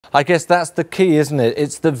I guess that's the key, isn't it?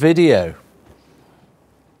 It's the video.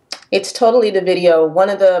 It's totally the video. One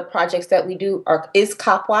of the projects that we do is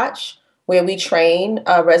Cop Watch, where we train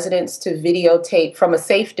residents to videotape from a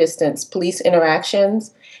safe distance police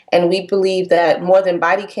interactions. And we believe that more than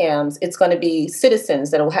body cams, it's going to be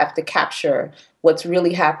citizens that will have to capture what's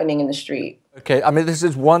really happening in the street. Okay, I mean, this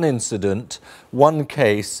is one incident, one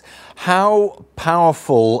case. How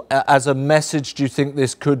powerful as a message do you think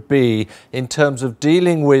this could be in terms of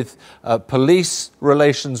dealing with police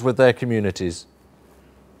relations with their communities?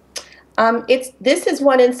 This is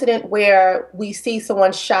one incident where we see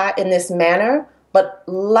someone shot in this manner, but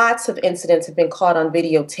lots of incidents have been caught on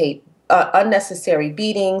videotape. Unnecessary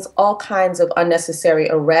beatings, all kinds of unnecessary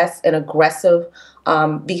arrests and aggressive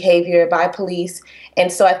behavior by police.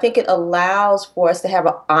 And so I think it allows for us to have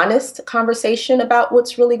an honest conversation about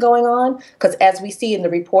what's really going on. Because as we see in the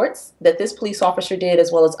reports that this police officer did,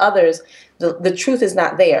 as well as others, the truth is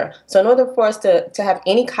not there. So in order for us to have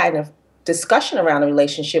any kind of discussion around a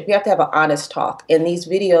relationship, we have to have an honest talk, and these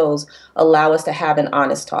videos allow us to have an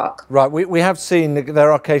honest talk. Right, we have seen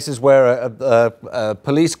there are cases where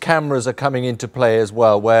police cameras are coming into play as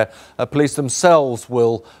well, where police themselves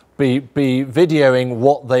will be videoing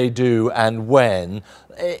what they do and when.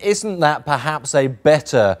 Isn't that perhaps a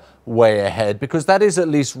better way ahead, because that is at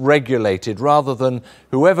least regulated rather than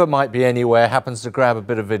whoever might be anywhere happens to grab a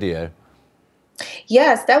bit of video?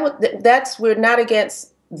 Yes, we're not against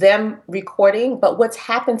them recording, but what's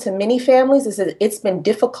happened to many families is that it's been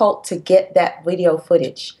difficult to get that video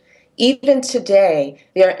footage. Even today,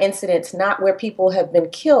 there are incidents not where people have been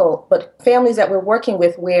killed, but families that we're working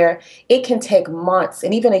with where it can take months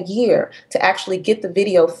and even a year to actually get the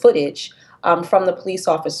video footage from the police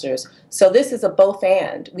officers. So this is a both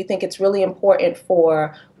and. We think it's really important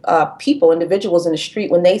for individuals in the street,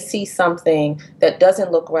 when they see something that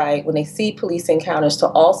doesn't look right, when they see police encounters, to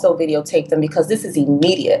also videotape them, because this is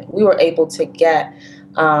immediate. We were able to get,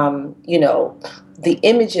 the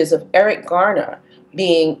images of Eric Garner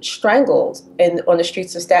being strangled on the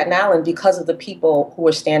streets of Staten Island because of the people who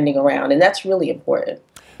were standing around, and that's really important.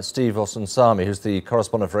 Steve Osunsami, who's the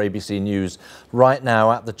correspondent for ABC News right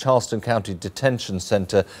now at the Charleston County Detention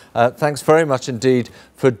Centre. Thanks very much indeed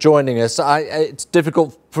for joining us. It's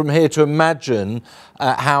difficult from here to imagine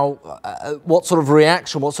what sort of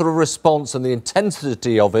reaction, what sort of response and the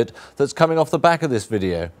intensity of it that's coming off the back of this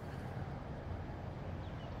video.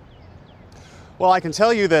 Well, I can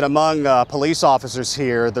tell you that among police officers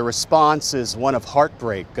here, the response is one of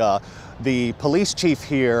heartbreak. The police chief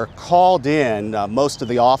here called in most of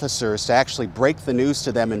the officers to actually break the news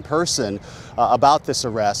to them in person about this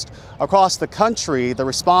arrest. Across the country, the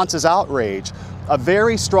response is outrage. A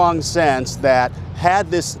very strong sense that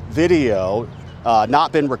had this video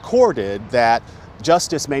not been recorded, that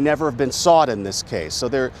justice may never have been sought in this case. So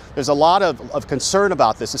there's a lot of concern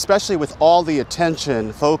about this, especially with all the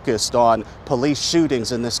attention focused on police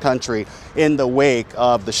shootings in this country in the wake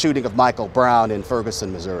of the shooting of Michael Brown in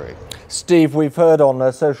Ferguson, Missouri. Steve, we've heard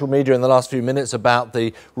on social media in the last few minutes about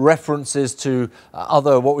the references to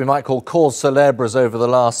other, what we might call cause célèbres over the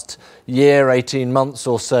last year, 18 months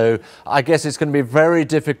or so. I guess it's going to be very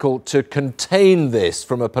difficult to contain this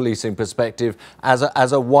from a policing perspective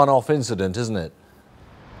as a one-off incident, isn't it?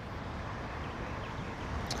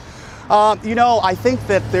 I think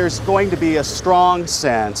that there's going to be a strong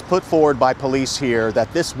sense put forward by police here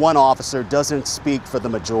that this one officer doesn't speak for the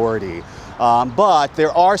majority. But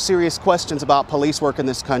there are serious questions about police work in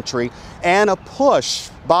this country, and a push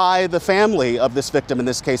by the family of this victim, in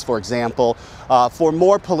this case, for example, for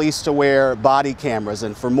more police to wear body cameras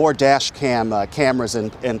and for more dash cam cameras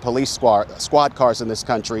in police squad cars in this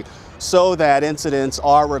country, so that incidents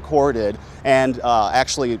are recorded and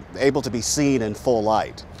actually able to be seen in full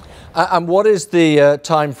light. And what is the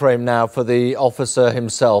time frame now for the officer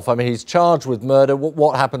himself? I mean, he's charged with murder.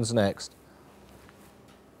 What happens next?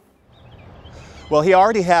 Well, he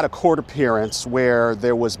already had a court appearance where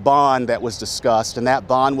there was bond that was discussed, and that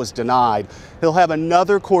bond was denied. He'll have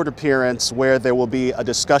another court appearance where there will be a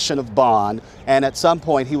discussion of bond, and at some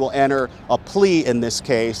point he will enter a plea in this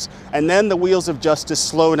case. And then the wheels of justice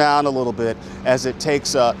slow down a little bit as it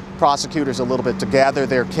takes prosecutors a little bit to gather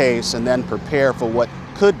their case and then prepare for what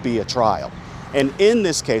could be a trial. And in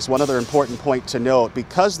this case, one other important point to note,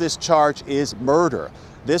 because this charge is murder,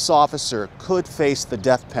 this officer could face the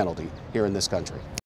death penalty here in this country.